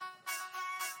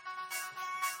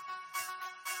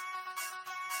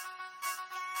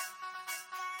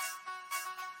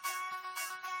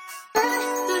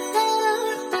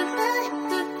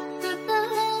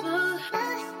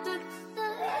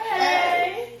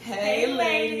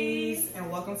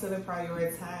welcome to the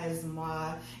Prioritize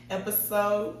Moi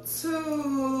episode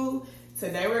 2.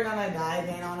 Today we're gonna dive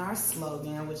in on our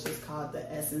slogan, which is called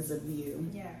the essence of you.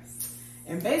 Yes.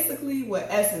 And basically, what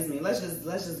essence means,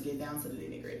 let's just get down to the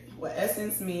nitty gritty. What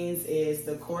essence means is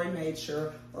the core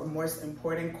nature or most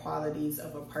important qualities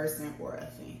of a person or a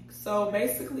thing. So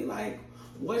basically, like,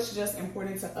 what's just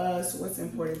important to us, what's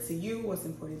important to you, what's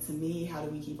important to me, how do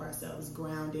we keep ourselves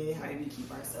grounded, how do we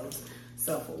keep ourselves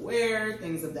self-aware,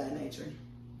 things of that nature.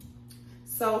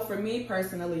 So for me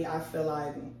personally, I feel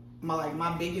like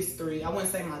my biggest three, I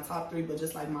wouldn't say my top three, but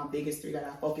just like my biggest three that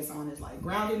I focus on is like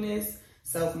groundedness,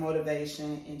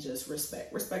 self-motivation, and just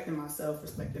respecting myself,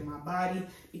 respecting my body,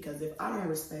 because if I don't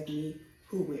respect me,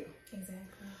 who will?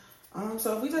 Exactly.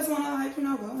 So if we just want to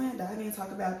go and dive in and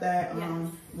talk about that. Yes.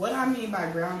 What I mean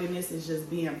by groundedness is just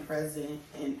being present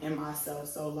in myself.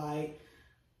 So like,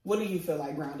 what do you feel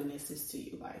like groundedness is to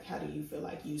you? Like, how do you feel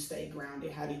like you stay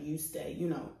grounded? How do you stay,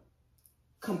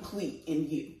 complete in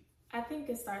you? I think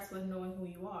it starts with knowing who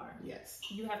you are. Yes.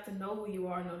 You have to know who you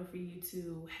are in order for you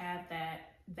to have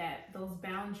those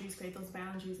boundaries, create those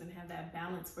boundaries and have that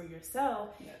balance for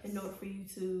yourself. Yes. In order for you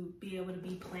to be able to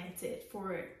be planted,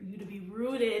 for you to be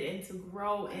rooted and to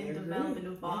grow and develop and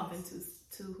evolve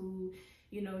into who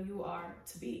you are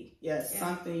to be. Yes, yeah.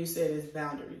 Something you said is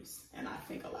boundaries. And I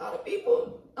think a lot of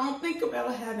people don't think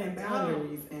about having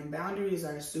boundaries. And boundaries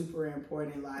are super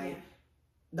important.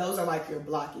 Those are like your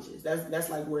blockages. That's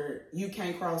like where you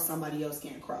can't cross, somebody else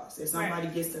can't cross. If somebody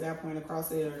gets to that point across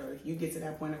it, or if you get to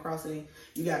that point across it,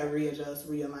 you got to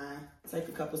readjust, realign, take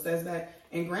a couple steps back.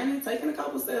 And granted, taking a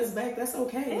couple steps back, that's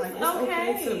okay. It's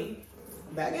okay to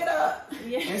back it up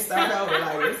and start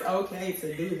over. It's okay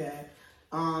to do that.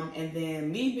 And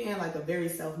then me being like a very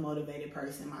self-motivated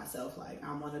person myself,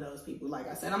 I'm one of those people, like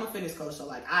I said, I'm a fitness coach,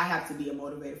 so I have to be a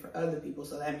motivator for other people.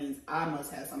 So that means I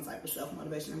must have some type of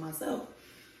self-motivation in myself.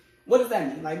 What does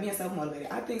that mean? Like being self-motivated.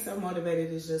 I think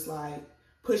self-motivated is just like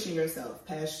pushing yourself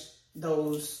past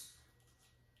those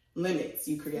limits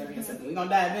you create on yourself. We're going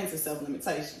to dive into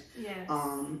self-limitation. Yes.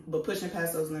 But pushing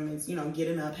past those limits,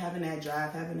 getting up, having that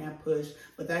drive, having that push.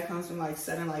 But that comes from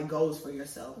setting goals for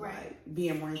yourself. Right.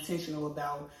 Being more intentional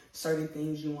about certain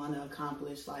things you want to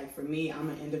accomplish. Like for me, I'm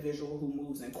an individual who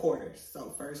moves in quarters.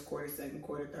 So first quarter, second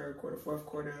quarter, third quarter, fourth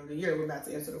quarter of the year. We're about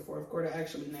to enter the fourth quarter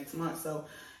actually next month. So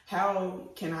how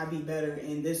can I be better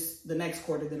in the next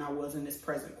quarter than I was in this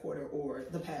present quarter or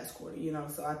the past quarter,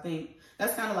 So I think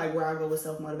that's kind of like where I go with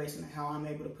self-motivation and how I'm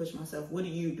able to push myself. What do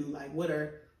you do? What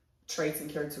are traits and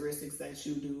characteristics that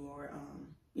you do or,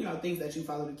 things that you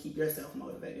follow to keep yourself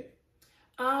motivated?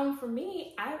 For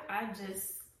me, I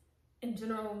just, in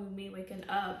general, with me waking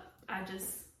up, I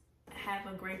just have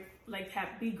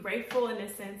be grateful in the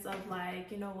sense of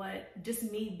just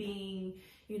me being,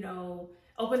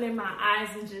 opening my eyes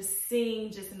and just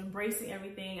seeing, and embracing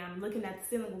everything. I'm looking at the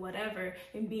ceiling or whatever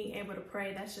and being able to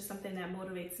pray. That's just something that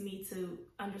motivates me to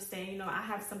understand, I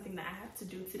have something that I have to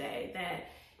do today that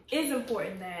is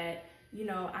important that,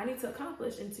 I need to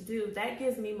accomplish and to do. That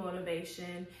gives me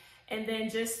motivation. And then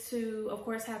just to, of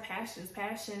course, have passion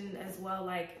as well.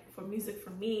 Like for music,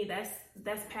 for me,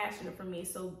 that's passionate for me.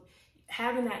 So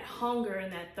having that hunger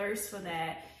and that thirst for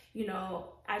that,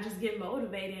 I just get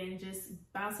motivated and just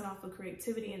bouncing off of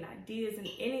creativity and ideas and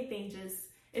anything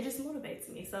it just motivates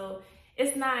me. So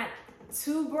it's not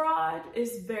too broad.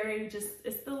 It's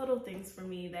it's the little things for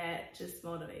me that just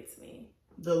motivates me.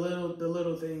 The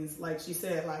little things, like she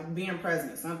said, being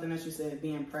present, something that you said,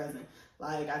 being present.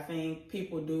 I think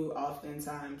people do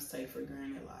oftentimes take for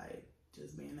granted,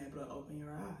 just being able to open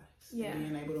your eyes,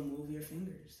 being able to move your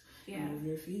fingers, move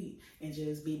your feet, and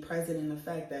just be present in the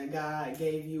fact that God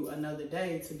gave you another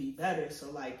day to be better.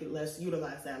 So let's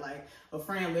utilize that. A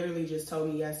friend literally just told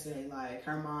me yesterday,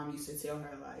 her mom used to tell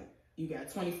her, you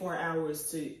got 24 hours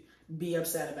to be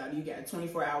upset about it. You got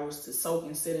 24 hours to soak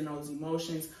and sit in those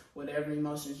emotions, whatever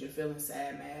emotions you're feeling,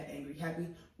 sad, mad, angry, happy,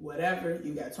 whatever.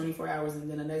 You got 24 hours, and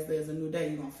then the next day is a new day.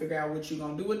 You're going to figure out what you're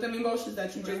going to do with them emotions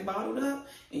that you just bottled up,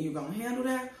 and you're going to handle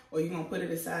that, or you're going to put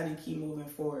it aside and keep moving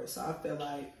forward. So I feel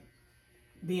like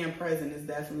being present is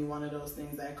definitely one of those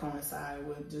things that coincide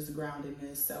with just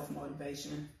groundedness,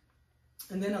 self-motivation.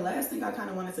 And then the last thing I kind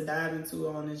of wanted to dive into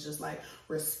on is just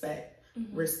respect.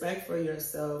 Mm-hmm. Respect for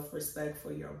yourself, respect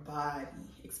for your body,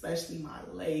 especially my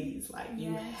ladies.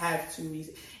 You have to,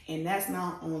 and that's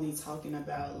not only talking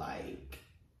about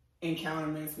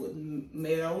encounterments with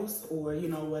males or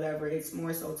whatever. It's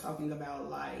more so talking about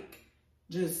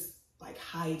just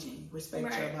hygiene,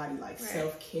 respect your body,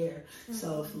 self-care,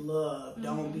 self-love.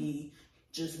 Don't be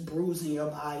just bruising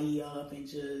your body up and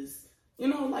just you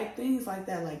know, like things like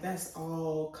that, like that's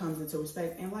all comes into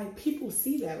respect. And like people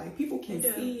see that, like people can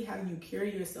see how you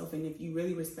carry yourself. And if you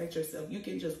really respect yourself, you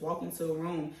can just walk into a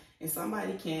room and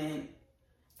somebody can,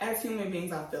 as human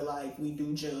beings, I feel like we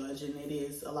do judge, and it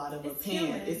is a lot of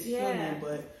opinion. It's human,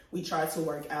 but we try to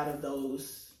work out of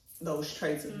those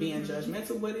traits of being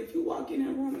judgmental. But if you walk in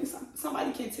a room and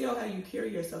somebody can tell how you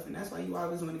carry yourself, and that's why you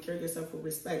always want to carry yourself with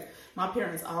respect. My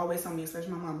parents always told me,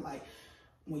 especially my mom, like,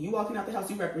 when you walking out the house,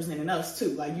 you representing us too.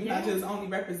 Like, you're not just only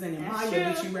representing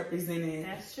Maya, but you representing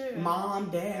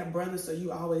mom, dad, brother. So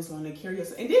you always want to carry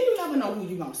yourself. And then you never know who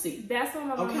you're going to see. That's what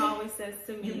my mom always says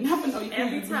to me. You never know who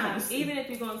every time. Even if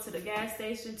you're going to the gas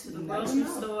station, to the grocery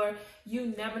store,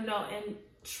 you never know. And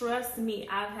trust me,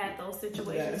 I've had those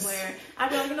situations where I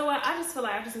go, you know what? I just feel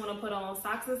like I just want to put on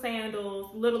socks and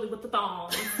sandals, literally with the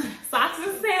thongs, socks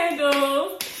and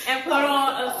sandals, and put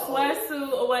on a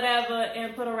sweatsuit or whatever,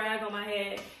 and put a rag on my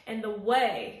head. And the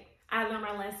way I learned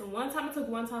my lesson, one time, it took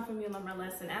one time for me to learn my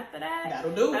lesson. After that,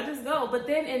 that'll do. I just go. But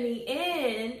then in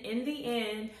the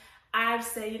end, I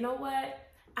say, you know what?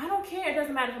 I don't care. It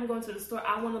doesn't matter if I'm going to the store.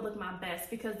 I want to look my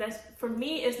best, because that's, for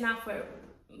me, it's not for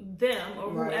them or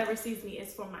whoever sees me,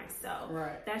 it's for myself.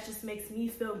 That just makes me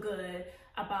feel good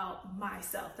about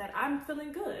myself, that I'm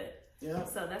feeling good.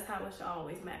 So that's how it should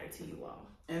always matter to you all.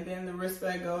 And then the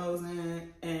respect goes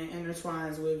in and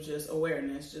intertwines with just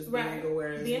awareness, just being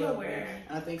aware as well. And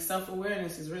I think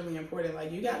self-awareness is really important.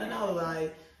 Like, you gotta know,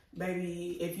 like,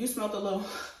 baby, if you smelled a little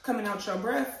coming out your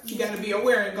breath, you got to be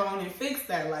aware and go on and fix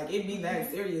that. Like, it be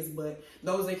that serious. But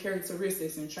those are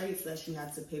characteristics and traits that you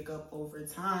have to pick up over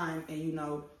time. And, you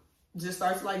know, just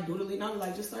start to, like,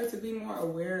 just start to be more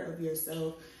aware of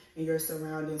yourself and your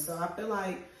surroundings. So I feel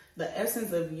like the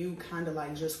essence of you kind of,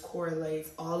 like, just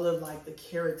correlates all of, like, the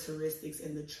characteristics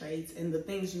and the traits and the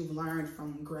things you've learned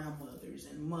from grandmothers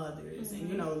and mothers and,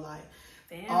 you know, like,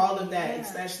 all of that,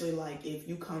 especially like if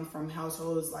you come from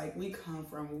households like we come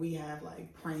from, we have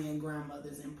like praying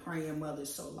grandmothers and praying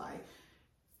mothers, so like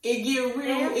it get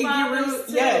real,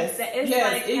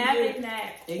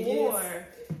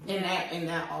 and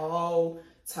that all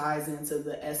ties into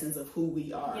the essence of who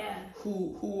we are,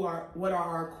 what are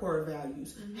our core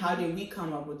values, how did we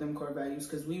come up with them core values,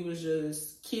 because we was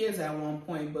just kids at one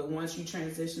point, but once you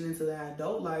transition into that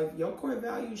adult life, your core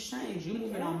values change. You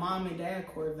moving on mom and dad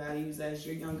core values as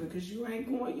you're younger, because you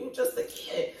just a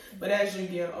kid. But as you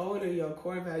get older, your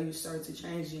core values start to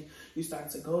change, and you start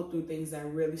to go through things that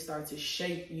really start to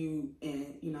shape you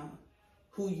and, you know,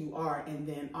 who you are, and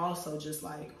then also just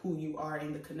like who you are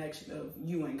in the connection of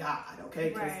you and God, okay?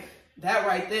 Because that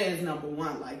right there is number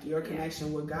one, like your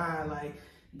connection with God, like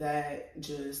that,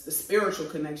 just the spiritual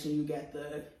connection you get,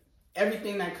 the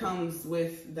everything that comes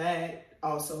with that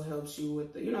also helps you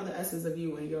with the, you know, the essence of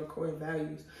you and your core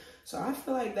values. So I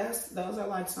feel like those are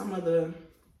like some of the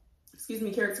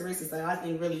characteristics that I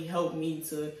think really help me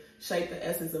to shape the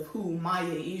essence of who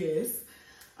Maya is.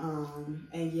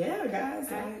 And yeah,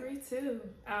 guys, I agree too.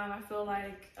 I feel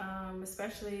like,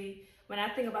 especially when I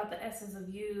think about the essence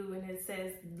of you, and it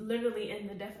says literally in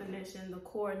the definition, the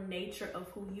core nature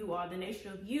of who you are, the nature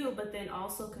of you, but then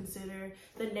also consider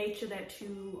the nature that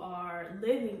you are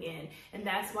living in. And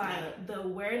that's why the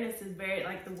awareness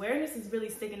is really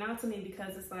sticking out to me,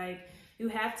 because it's like, you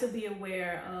have to be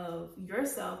aware of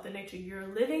yourself, the nature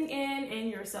you're living in, and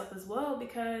yourself as well,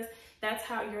 because that's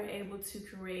how you're able to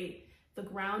create the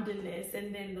groundedness,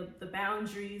 and then the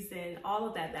boundaries and all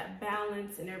of that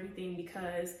balance and everything.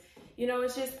 Because, you know,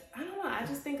 it's just, I don't know, I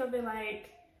just think of it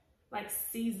like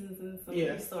seasons in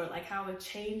some sort, like how it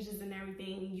changes and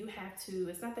everything. You have to,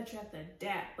 it's not that you have to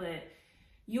adapt, but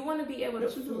you want to be able to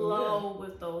flow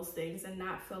with those things and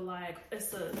not feel like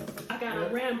I got a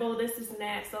Rambo, this and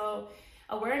that. So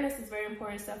awareness is very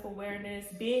important. Self-awareness,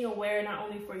 being aware not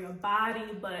only for your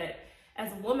body, but as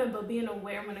a woman, but being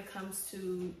aware when it comes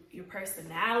to your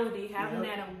personality, having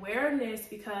that awareness,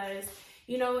 because,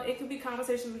 you know, it could be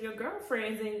conversations with your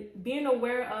girlfriends, and being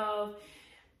aware of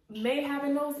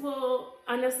having those little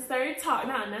unnecessary talk,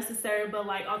 not unnecessary, but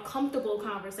like uncomfortable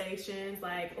conversations,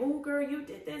 like, oh girl, you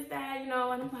did this, that, you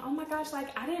know, and I'm like, oh my gosh, like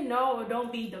I didn't know. Or don't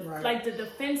be like the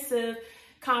defensive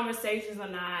conversations are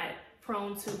not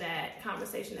prone to that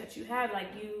conversation that you had, like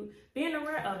you being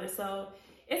aware of it. So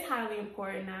it's highly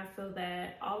important. I feel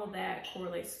that all of that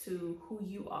correlates to who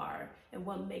you are and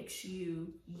what makes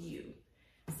you you.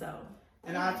 So,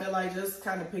 and I feel like, just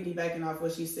kind of piggybacking off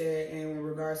what she said in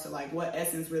regards to like what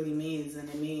essence really means, and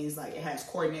it means like it has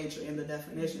core nature in the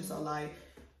definition. So like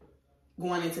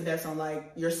going into depth on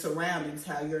like your surroundings,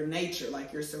 how your nature,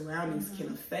 like your surroundings can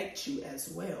affect you as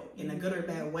well in a good or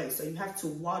bad way. So you have to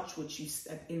watch what you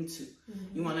step into.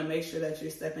 You want to make sure that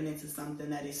you're stepping into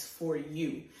something that is for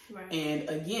you. Right. And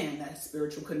again, that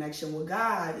spiritual connection with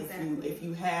God, if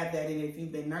you have that, and if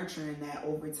you've been nurturing that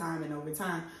over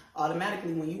time,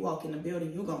 automatically when you walk in the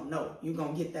building, you're going to know. You're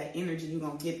going to get that energy. You're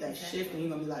going to get that shift. And you're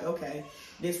going to be like, okay,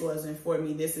 this wasn't for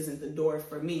me. This isn't the door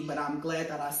for me. But I'm glad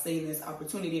that I seen this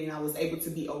opportunity and I was able to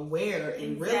be aware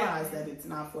and realize that it's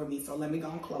not for me. So let me go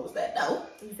and close that door.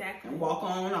 And walk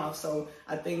on off. So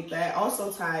I think that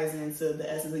also ties into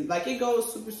the essence. Like it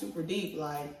goes super, super deep.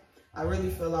 Like I really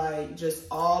feel like just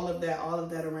all of that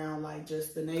around like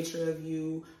just the nature of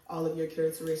you, all of your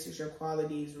characteristics, your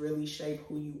qualities really shape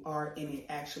who you are, and it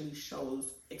actually shows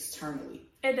externally.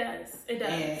 It does.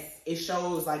 And it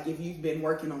shows like if you've been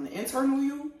working on the internal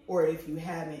you or if you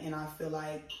haven't. And I feel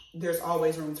like there's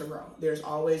always room to grow. There's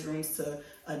always room to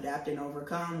adapt and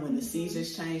overcome. When the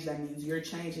seasons change, that means you're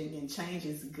changing, and change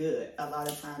is good. A lot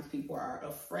of times people are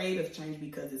afraid of change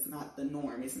because it's not the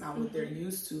norm. It's not what they're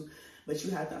used to. But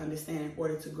you have to understand, in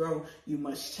order to grow, you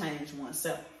must change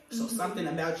oneself. So something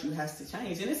about you has to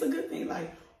change. And it's a good thing.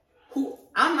 Like,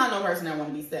 I'm not no person that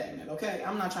want to be stagnant, okay?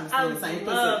 I'm not trying to stay in the same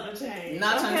position.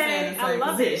 Not trying to stay in the same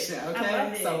position,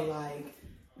 okay? So, like,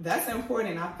 that's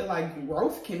important. I feel like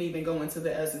growth can even go into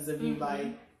the essence of you,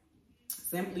 like,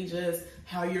 simply just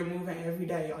how you're moving every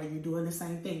day. Are you doing the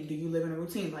same thing? Do you live in a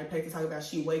routine? Like Paighton talked about,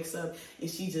 she wakes up and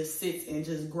she just sits and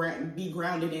just be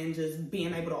grounded in just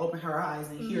being able to open her eyes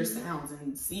and hear sounds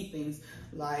and see things.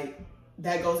 Like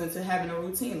that goes into having a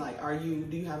routine. Like,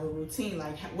 do you have a routine?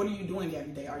 Like, what are you doing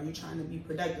every day? Are you trying to be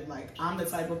productive? Like, I'm the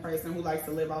type of person who likes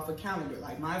to live off a calendar.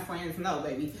 Like, my friends know,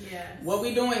 baby. Yes. What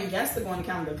we doing, yes, to go on the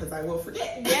calendar because I will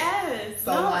forget. Yes.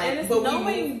 So, and it's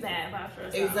knowing that about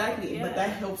yourself. Exactly. Yeah. But that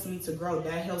helps me to grow.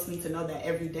 That helps me to know that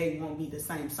every day won't be the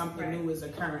same. Something new is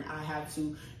occurring. I have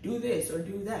to do this or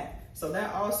do that. So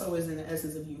that also is in the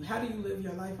essence of you. How do you live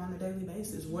your life on a daily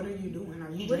basis? What are you doing?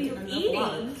 Are you drinking enough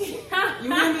water?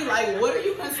 You hear me? Like, what are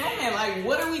you consuming? Like,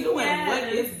 what are we doing? Yes.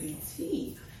 What is the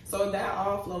tea? So that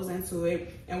all flows into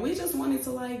it. And we just wanted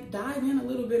to like dive in a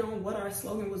little bit on what our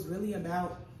slogan was really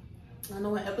about. I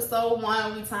know in episode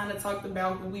 1, we kind of talked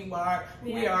about who we are,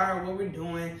 what we're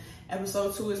doing.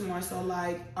 Episode 2 is more so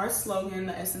like our slogan,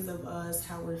 the essence of us,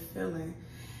 how we're feeling.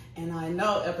 And I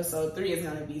know episode 3 is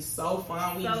gonna be so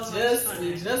fun. We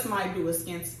just might do a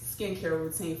skincare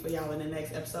routine for y'all in the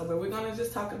next episode, but we're gonna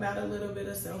just talk about a little bit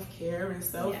of self-care and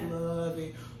self-love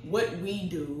and what we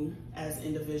do as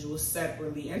individuals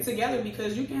separately and together,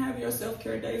 because you can have your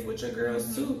self-care days with your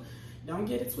girls too. Don't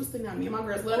get it twisted now. Me and my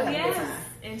girls love to have a good time.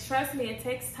 And trust me, it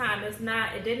takes time.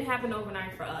 It didn't happen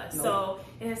overnight for us. Nope. So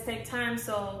it has to take time.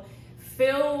 So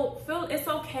feel it's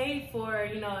okay for,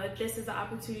 if this is an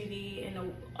opportunity and a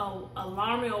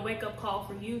alarming or wake up call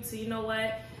for you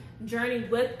to, journey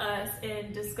with us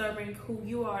in discovering who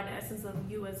you are and the essence of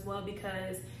you as well,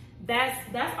 because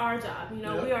that's our job. We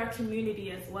are a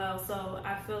community as well. So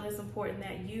I feel it's important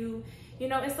that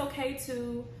it's okay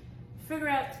to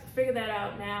figure that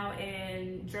out now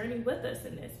and journey with us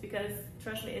in this, because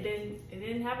trust me, it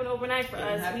didn't happen overnight for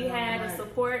us. We had a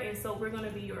support, and so we're going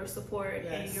to be your support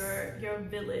and your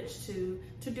village to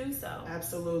do so.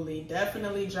 Absolutely.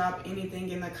 Definitely drop anything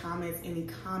in the comments, any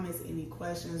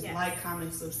questions, like,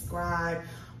 comment, subscribe.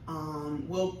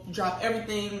 We'll drop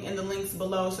everything in the links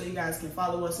below so you guys can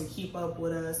follow us and keep up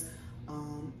with us.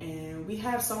 And we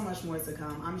have so much more to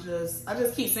come. I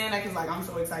just keep saying that because I'm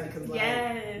so excited, because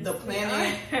the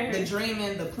planning, the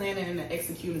dreaming, the planning, and the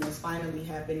executing is finally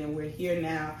happening, and we're here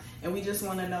now. And we just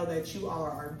want to know that you all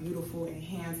are beautiful and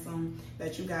handsome,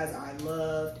 that you guys are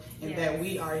loved, and that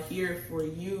we are here for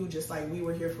you, just like we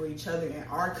were here for each other, and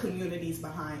our communities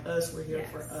behind us were here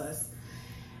for us.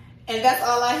 And that's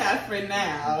all I have for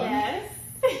now.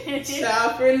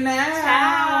 Ciao for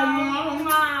now.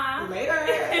 Ciao.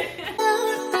 Later.